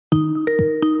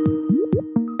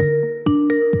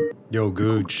Yo,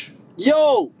 Gooch.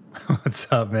 Yo! What's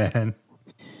up, man?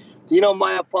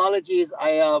 My apologies.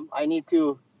 I'm going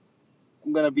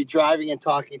to be driving and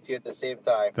talking to you at the same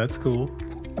time. That's cool.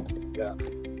 Yeah.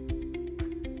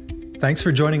 Thanks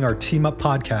for joining our Team Up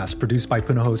podcast produced by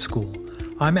Punahou School.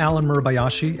 I'm Alan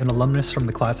Murabayashi, an alumnus from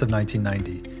the class of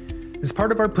 1990. As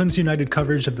part of our PUNS United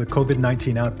coverage of the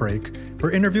COVID-19 outbreak,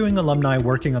 we're interviewing alumni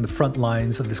working on the front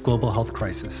lines of this global health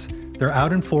crisis. They're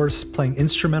out in force, playing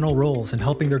instrumental roles in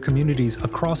helping their communities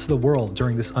across the world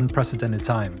during this unprecedented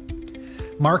time.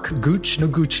 Mark Gooch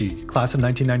Noguchi, class of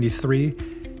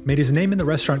 1993, made his name in the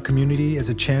restaurant community as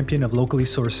a champion of locally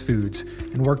sourced foods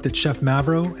and worked at Chef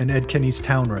Mavro and Ed Kenny's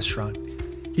Town restaurant.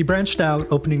 He branched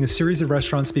out, opening a series of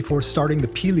restaurants before starting the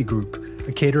Peely Group,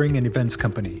 a catering and events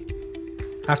company.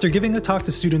 After giving a talk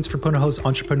to students for Punahou's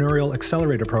Entrepreneurial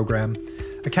Accelerator program,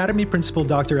 Academy Principal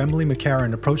Dr. Emily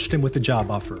McCarran approached him with a job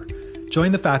offer.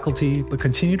 Join the faculty, but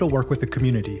continue to work with the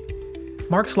community.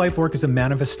 Mark's life work is a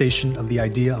manifestation of the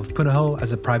idea of Punahou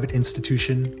as a private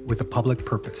institution with a public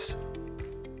purpose.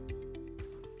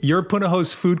 You're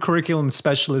Punahou's food curriculum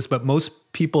specialist, but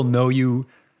most people know you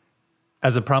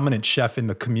as a prominent chef in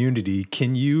the community.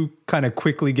 Can you kind of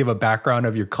quickly give a background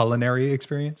of your culinary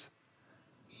experience?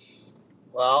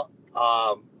 Well,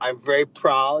 I'm very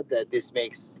proud that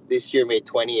this year made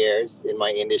 20 years in my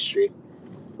industry.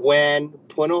 When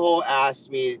Punahou asked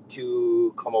me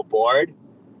to come aboard,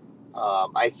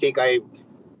 I think I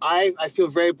feel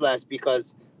very blessed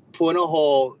because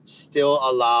Punahou still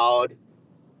allowed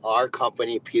our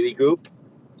company, Peely Group,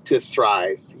 to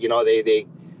thrive.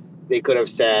 They could have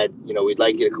said, we'd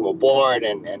like you to come aboard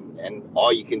and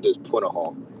all you can do is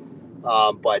Punahou.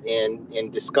 But in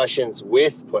discussions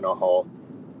with Punahou,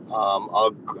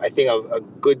 I think a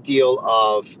good deal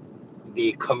of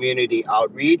the community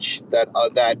outreach that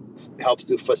helps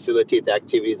to facilitate the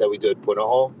activities that we do at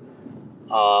Punahou.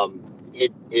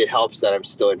 It helps that I'm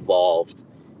still involved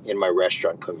in my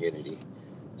restaurant community.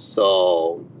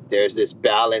 So there's this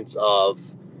balance of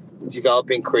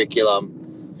developing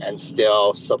curriculum and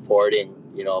still supporting,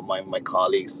 my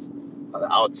colleagues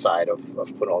outside of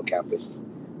Punahou campus,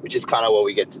 which is kind of what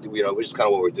we get to do, which is kind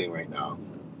of what we're doing right now.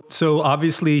 So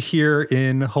obviously here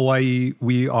in Hawaii,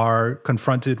 we are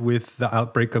confronted with the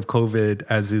outbreak of COVID,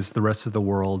 as is the rest of the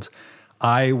world.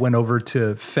 I went over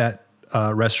to Fett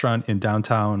restaurant in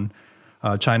downtown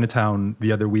Chinatown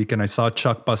the other week, and I saw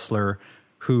Chuck Bustler,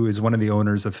 who is one of the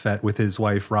owners of Fett, with his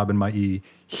wife, Robin Mai.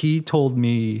 He told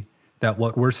me that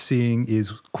what we're seeing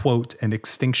is, quote, an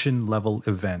extinction level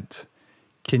event.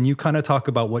 Can you kind of talk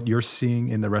about what you're seeing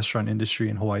in the restaurant industry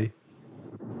in Hawaii?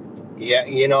 Yeah,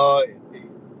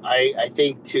 I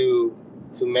think to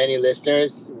many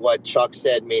listeners, what Chuck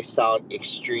said may sound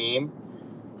extreme,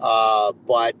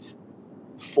 but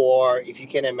if you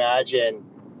can imagine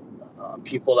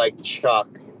people like Chuck,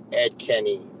 Ed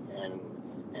Kenny,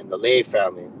 and the Lay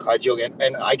family, Kajog,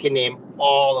 and I can name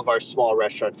all of our small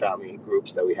restaurant family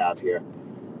groups that we have here.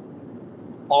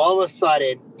 All of a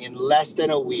sudden, in less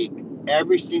than a week,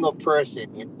 every single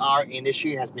person in our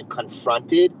industry has been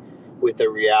confronted with the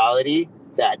reality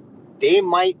that they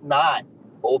might not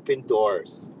open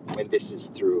doors when this is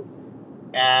through.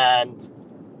 And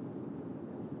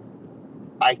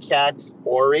I can't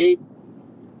orate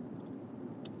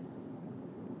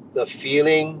the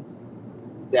feeling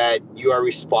that you are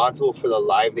responsible for the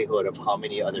livelihood of how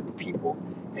many other people.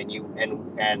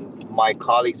 And my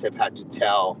colleagues have had to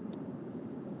tell,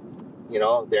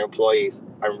 their employees,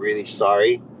 I'm really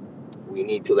sorry. We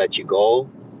need to let you go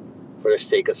for the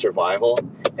sake of survival.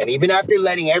 And even after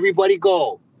letting everybody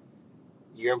go,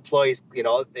 your employees, in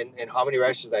how many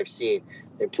restaurants I've seen,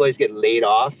 the employees get laid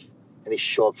off and they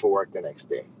show up for work the next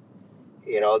day.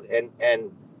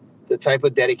 And the type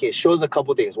of dedication shows a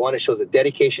couple of things. One, it shows a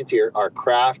dedication to our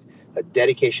craft, a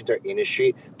dedication to our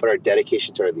industry, but our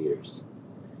dedication to our leaders.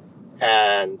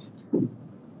 And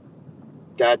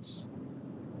that's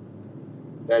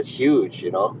huge,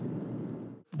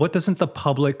 What doesn't the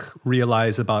public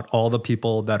realize about all the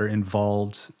people that are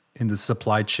involved in the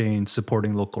supply chain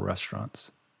supporting local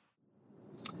restaurants?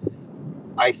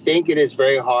 I think it is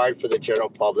very hard for the general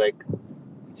public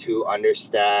to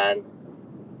understand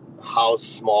how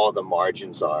small the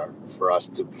margins are for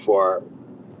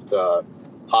the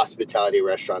hospitality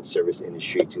restaurant service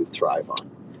industry to thrive on.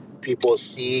 People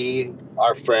see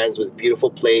our friends with beautiful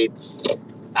plates,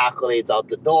 accolades out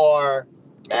the door,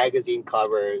 magazine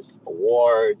covers,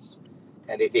 awards,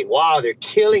 and they think, wow, they're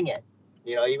killing it.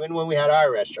 Even when we had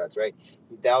our restaurants, right?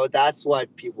 That's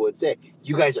what people would say.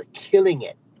 You guys are killing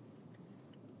it.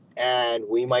 And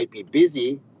we might be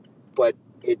busy, but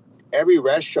every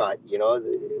restaurant,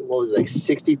 what was it, like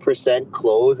 60%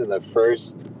 close in the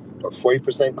first or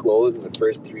 40% close in the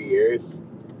first 3 years.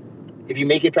 If you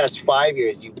make it past 5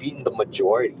 years, you've beaten the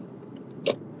majority.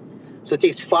 So it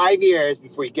takes 5 years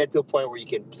before you get to a point where you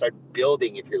can start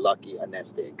building, if you're lucky, a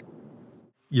nest egg.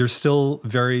 You're still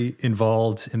very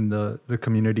involved in the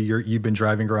community. You've been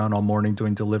driving around all morning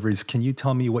doing deliveries. Can you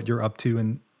tell me what you're up to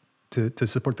and to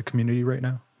support the community right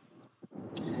now?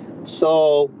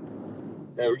 So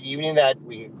the evening that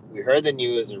we heard the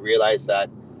news and realized that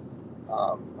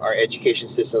our education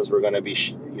systems were going to be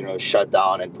shut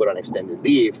down and put on extended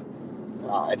leave,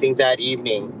 I think that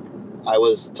evening I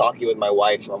was talking with my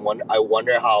wife. I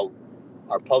wonder how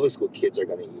our public school kids are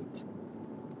going to eat.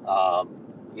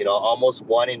 Almost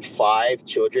 1 in 5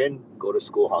 children go to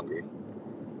school hungry.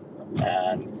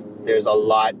 And there's a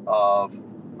lot of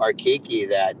our keiki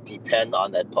that depend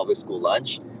on that public school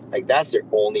lunch. Like, that's their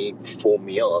only full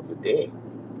meal of the day.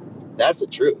 That's the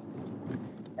truth.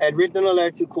 I'd written a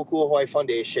letter to Kuku Hawaii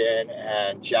Foundation,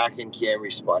 and Jack and Kim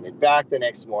responded back the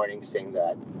next morning saying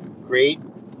that, great,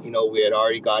 we had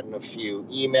already gotten a few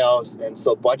emails. And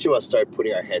so a bunch of us started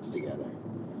putting our heads together.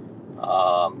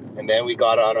 And then we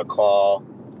got on a call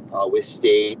with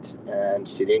state and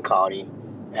city and county,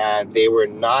 and they were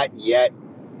not yet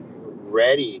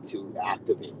ready to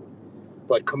activate.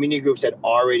 But community groups had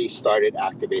already started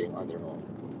activating on their own.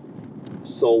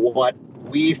 So what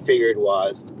we figured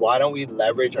was, why don't we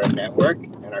leverage our network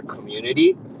and our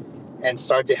community and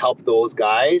start to help those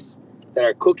guys that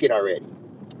are cooking already?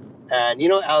 And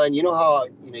Alan, how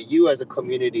you as a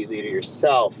community leader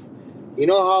yourself,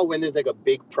 how when there's like a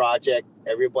big project,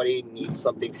 everybody needs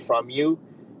something from you.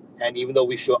 And even though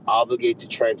we feel obligated to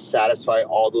try and satisfy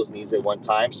all those needs at one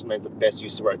time, sometimes the best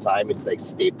use of our time is to like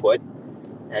stay put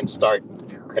and start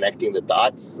connecting the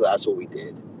dots. So that's what we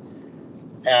did.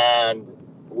 And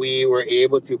we were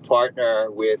able to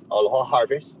partner with Aloha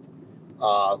Harvest,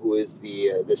 who is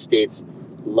the state's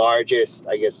largest,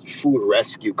 I guess, food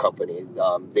rescue company.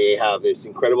 They have this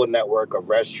incredible network of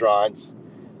restaurants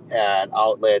and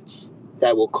outlets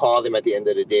that will call them at the end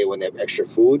of the day when they have extra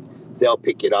food. They'll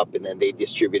pick it up and then they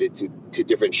distribute it to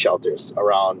different shelters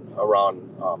around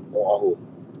Oahu.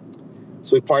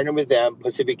 So we partnered with them,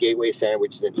 Pacific Gateway Center,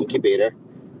 which is an incubator.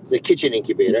 It's a kitchen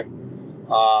incubator.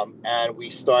 And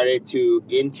we started to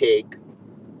intake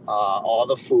all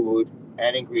the food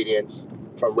and ingredients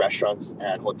from restaurants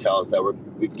and hotels that were,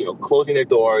 closing their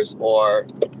doors or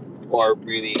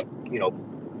really,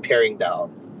 paring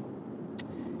down.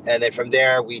 And then from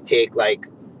there, we take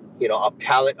a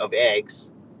pallet of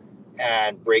eggs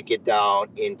and break it down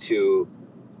into,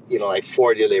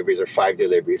 4 deliveries or 5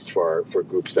 deliveries for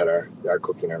groups that are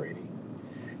cooking already.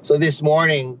 So this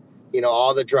morning,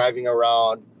 all the driving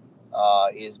around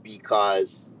is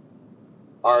because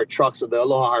our trucks, the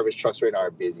Aloha Harvest trucks right now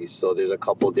are busy. So there's a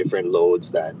couple different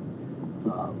loads that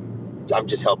I'm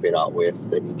just helping out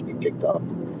with that need to be picked up.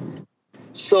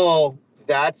 So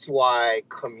that's why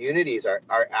communities are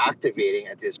activating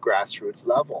at this grassroots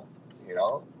level,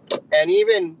 And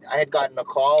even I had gotten a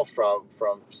call from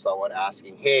someone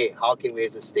asking, hey, how can we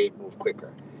as a state move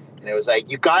quicker? And it was like,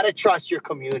 you got to trust your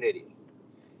community.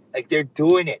 Like, they're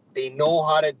doing it. They know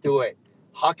how to do it.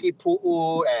 Haki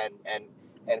Pu'u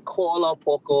and Ko'ola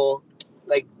Poko,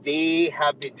 like, they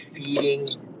have been feeding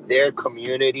their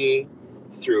community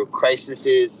through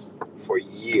crises for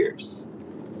years,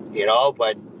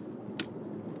 but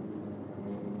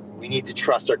we need to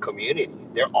trust our community.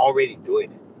 They're already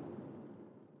doing it.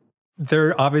 There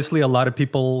are obviously a lot of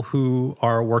people who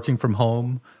are working from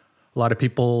home, a lot of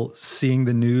people seeing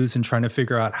the news and trying to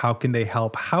figure out how can they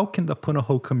help. How can the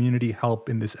Punahou community help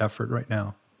in this effort right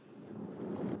now?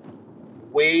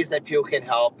 Ways that people can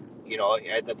help,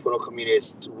 at the Punahou community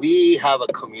is we have a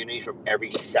community from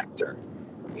every sector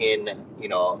in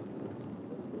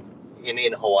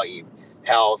Hawaii.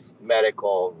 Health,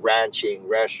 medical, ranching,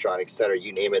 restaurant, etc.,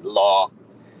 you name it, law.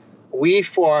 We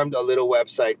formed a little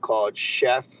website called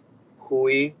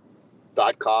chefhui.com,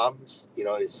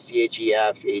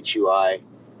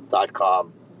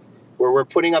 chefhui.com, where we're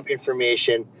putting up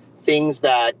information, things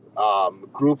that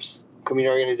groups,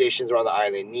 community organizations around the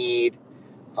island need,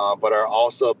 but are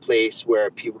also a place where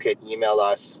people can email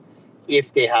us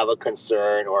if they have a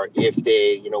concern or if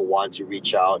they, want to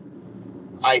reach out.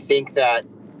 I think that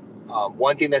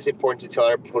one thing that's important to tell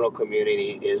our Punahou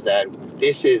community is that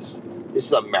this is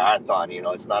a marathon,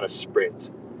 it's not a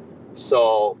sprint.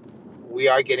 So we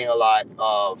are getting a lot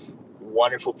of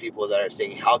wonderful people that are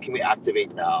saying, how can we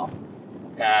activate now?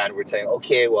 And we're saying,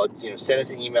 okay, well, send us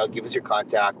an email, give us your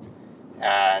contact.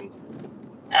 And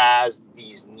as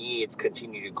these needs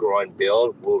continue to grow and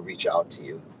build, we'll reach out to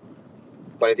you.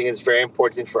 But I think it's very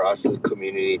important for us as a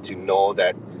community to know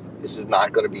that This is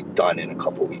not going to be done in a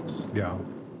couple weeks. Yeah.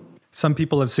 Some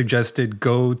people have suggested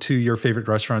go to your favorite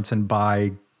restaurants and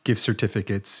buy gift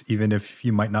certificates, even if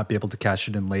you might not be able to cash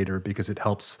it in later, because it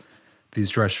helps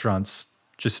these restaurants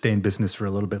just stay in business for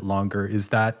a little bit longer. Is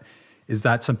that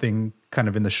something kind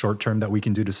of in the short term that we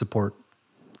can do to support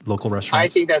local restaurants? I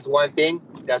think that's one thing.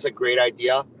 That's a great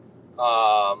idea.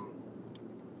 I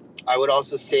would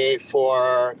also say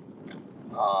for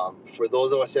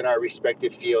those of us in our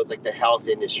respective fields, like the health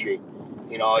industry,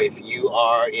 you know, if you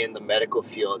are in the medical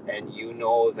field and you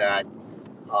know that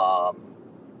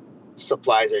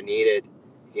supplies are needed,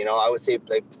 you know, I would say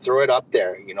like throw it up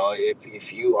there. You know,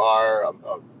 if you are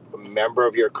a member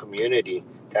of your community,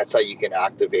 that's how you can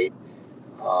activate.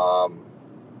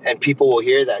 And people will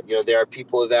hear that. You know, there are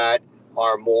people that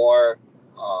are more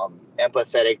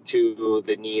empathetic to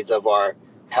the needs of our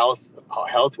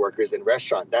health workers in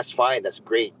restaurant. That's fine. That's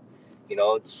great. You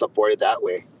know, support it that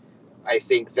way. I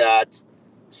think that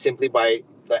simply by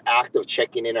the act of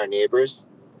checking in our neighbors,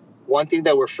 one thing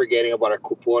that we're forgetting about our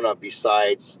kupuna,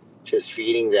 besides just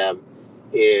feeding them,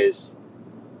 is,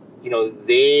 you know,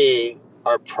 they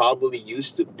are probably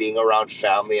used to being around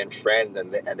family and friends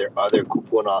and their other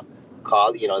kupuna,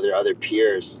 you know, their other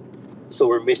peers. So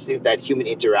we're missing that human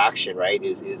interaction, right?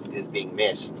 Is being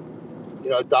missed. You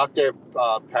know, Dr.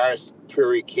 Paris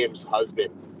Puri Kim's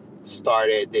husband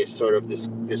started this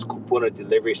kupuna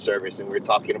delivery service, and we were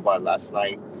talking about it last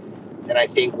night. And I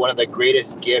think one of the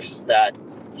greatest gifts that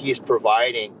he's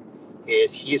providing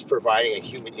is a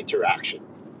human interaction.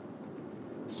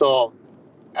 So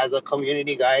as a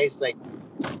community, guys, like,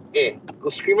 hey, go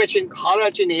holler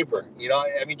at your neighbor. You know,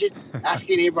 I mean, just ask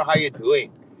your neighbor how you're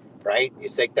doing, right?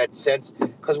 It's like that sense,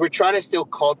 because we're trying to still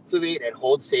cultivate and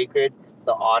hold sacred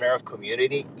the honor of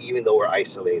community, even though we're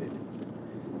isolated.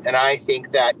 And I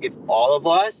think that if all of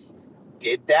us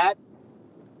did that,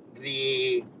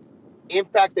 the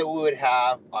impact that we would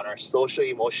have on our social,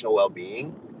 emotional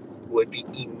well-being would be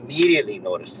immediately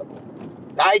noticeable.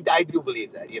 I do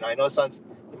believe that. You know, I know it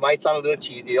might sound a little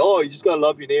cheesy. Oh, you just gotta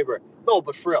love your neighbor. No,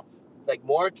 but for real, like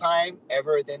more time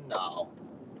ever than now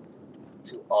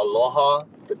to aloha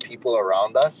the people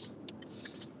around us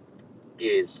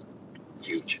is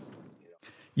huge.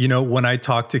 You know, when I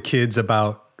talk to kids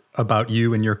about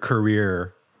you and your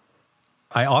career,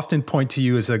 I often point to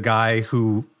you as a guy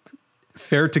who,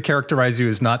 fair to characterize you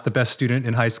as not the best student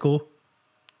in high school.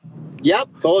 Yep,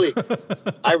 totally.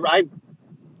 I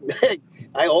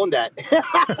own that.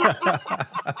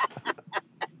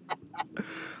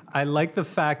 I like the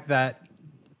fact that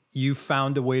you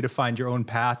found a way to find your own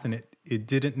path, and it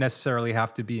didn't necessarily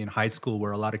have to be in high school,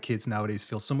 where a lot of kids nowadays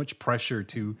feel so much pressure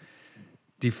to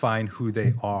define who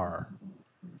they are.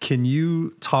 Can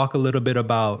you talk a little bit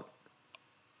about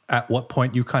at what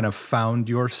point you kind of found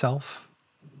yourself,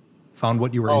 found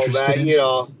what you were interested in? You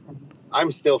know,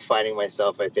 I'm still finding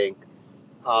myself, I think.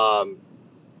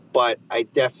 But I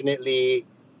definitely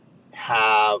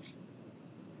have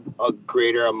a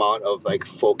greater amount of like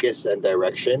focus and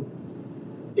direction.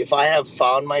 If I have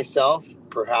found myself,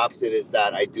 perhaps it is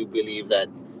that I do believe that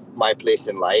my place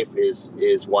in life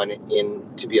is one in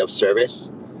to be of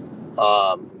service.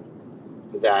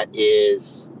 That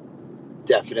is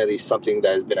definitely something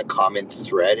that has been a common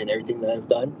thread in everything that I've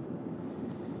done.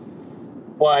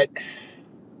 But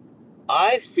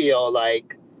I feel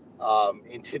like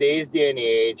in today's day and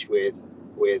age with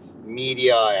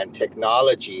media and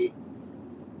technology,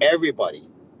 everybody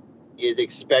is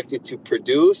expected to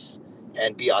produce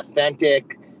and be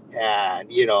authentic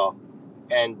and, you know,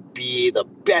 and be the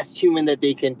best human that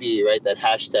they can be, right? That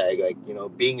hashtag, like, you know,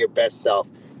 being your best self.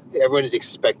 Everyone is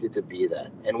expected to be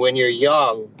that. And when you're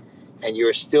young and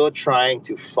you're still trying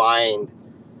to find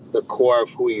the core of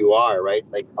who you are, right?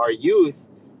 Like our youth,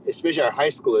 especially our high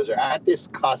schoolers, are at this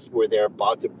cusp where they're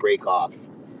about to break off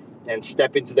and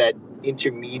step into that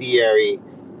intermediary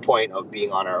point of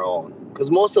being on our own. Because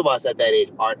most of us at that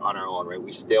age aren't on our own, right?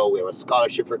 We have a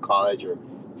scholarship for college or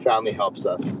family helps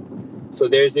us. So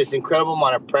there's this incredible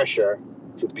amount of pressure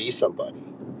to be somebody.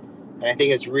 And I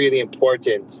think it's really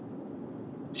important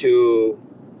to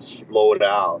slow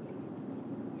down,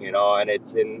 you know, and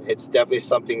it's definitely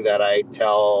something that I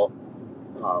tell,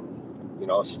 you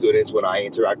know, students when I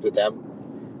interact with them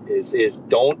is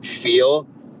don't feel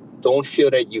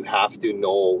that you have to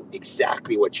know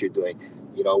exactly what you're doing,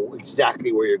 you know,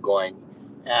 exactly where you're going.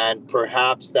 And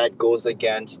perhaps that goes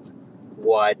against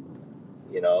what,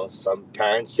 you know, some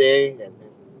parents say. And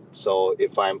so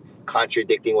if I'm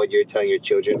contradicting what you're telling your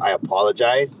children, I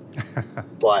apologize.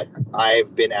 But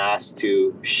I've been asked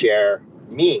to share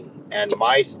me and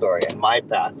my story and my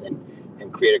path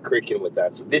and create a curriculum with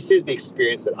that. So this is the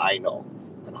experience that I know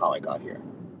and how I got here.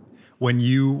 when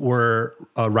you were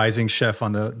a rising chef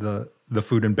on the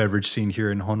food and beverage scene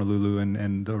here in Honolulu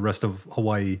and the rest of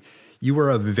Hawaii, you were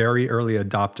a very early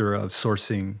adopter of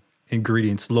sourcing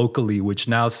ingredients locally, which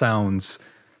now sounds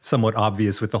somewhat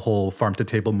obvious with the whole farm to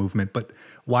table movement. But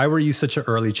why were you such an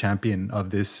early champion of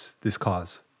this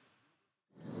cause?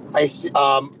 I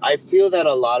feel that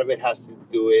a lot of it has to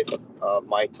do with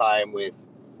my time with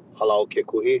Halal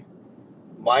Kekuhi.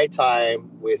 My time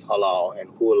with halal and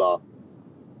hula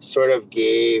sort of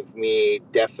gave me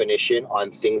definition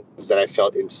on things that I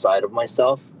felt inside of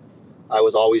myself. I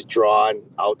was always drawn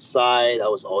outside. I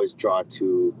was always drawn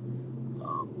to,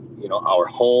 our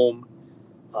home.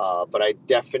 But I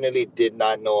definitely did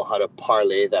not know how to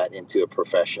parlay that into a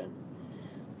profession.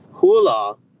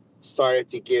 Hula started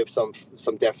to give some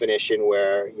definition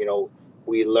where,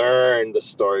 we learn the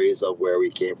stories of where we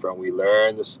came from. We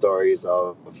learn the stories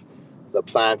of the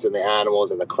plants and the animals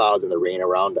and the clouds and the rain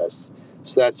around us.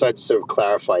 So that started to sort of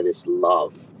clarify this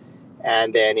love.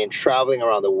 And then in traveling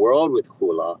around the world with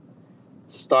hula,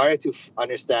 started to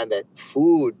understand that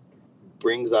food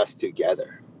brings us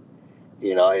together,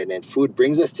 and food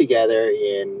brings us together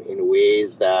in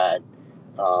ways that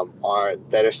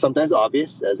are sometimes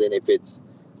obvious, as in if it's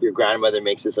your grandmother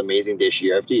makes this amazing dish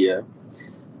year after year.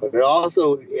 But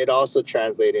it also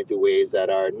translates into ways that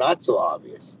are not so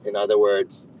obvious. In other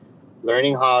words,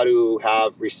 learning how to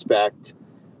have respect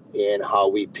in how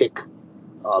we pick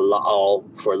la'au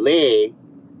for lei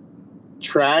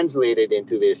translated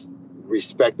into this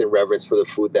respect and reverence for the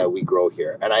food that we grow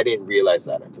here. And I didn't realize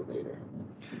that until later.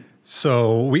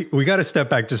 So we got to step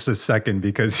back just a second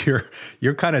because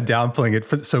you're kind of downplaying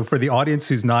it. So for the audience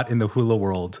who's not in the hula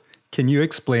world, can you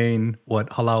explain what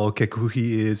Halal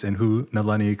Kekuhi is and who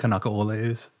Nalani Kanakaʻole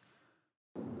is?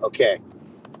 Okay.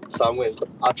 So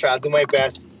I'll try to do my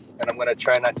best, and I'm going to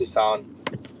try not to sound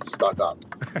stuck up.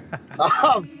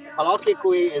 Halal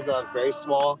Kekuhi is a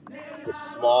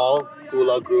small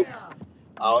hula group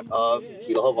out of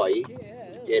Hilo, Hawaii.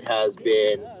 It has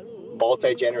been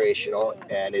multi-generational,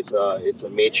 and it's a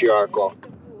matriarchal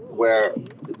where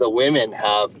the women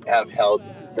have held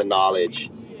the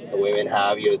knowledge. The women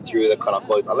have through the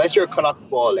Kanakaʻoles. Unless you're a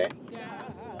Kanakaʻole,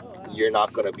 you're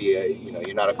not going to be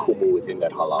you're not a kumu within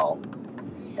that halal.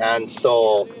 And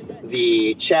so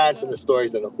the chants and the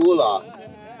stories and the hula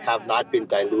have not been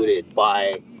diluted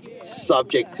by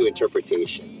subject to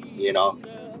interpretation,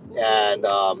 And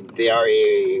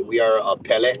we are a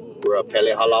pele. We're a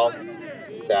pele halal.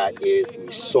 That is the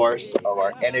source of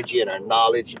our energy and our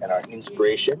knowledge and our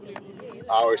inspiration.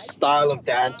 Our style of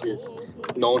dance is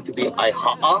known to be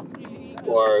aiha'a,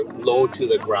 or low to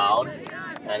the ground.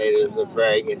 And it is a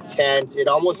very intense, it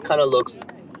almost kind of looks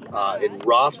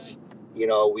rough.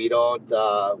 We don't,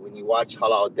 when you watch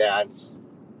halal dance,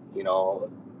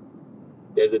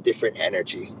 there's a different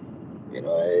energy, and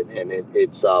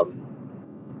it's,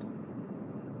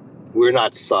 we're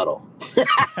not subtle.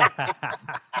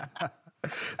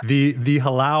 The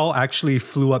halal actually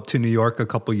flew up to New York a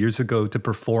couple years ago to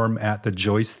perform at the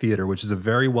Joyce Theater, which is a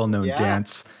very well-known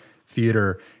dance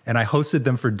theater. And I hosted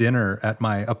them for dinner at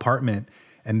my apartment.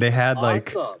 And they had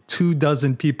like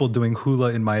 24 people doing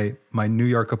hula in my New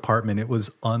York apartment. It was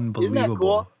unbelievable. Isn't that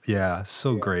cool? Yeah,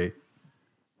 so great.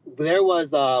 There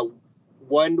was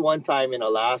one time in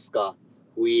Alaska,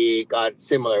 we got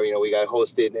similar. We got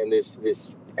hosted in this.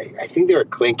 I think they were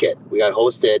Tlingit. We got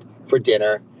hosted for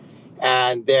dinner,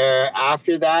 and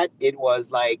after that, it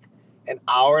was like an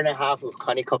hour and a half of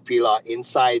kanikapila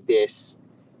inside this,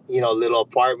 little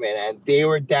apartment, and they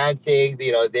were dancing.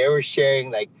 They were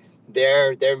sharing like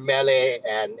their mele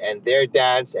and their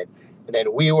dance, and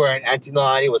then we were, and Auntie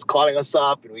Nalani was calling us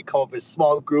up, and we come up in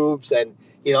small groups, and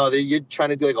you're trying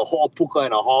to do like a whole puka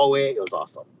in a hallway. It was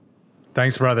awesome.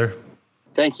 Thanks, brother.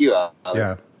 Thank you.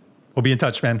 Yeah, we'll be in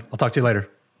touch, man. I'll talk to you later.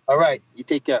 All right, you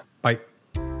take care. Bye.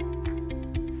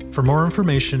 For more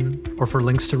information or for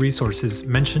links to resources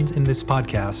mentioned in this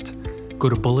podcast, go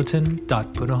to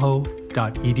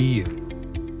bulletin.punahou.edu.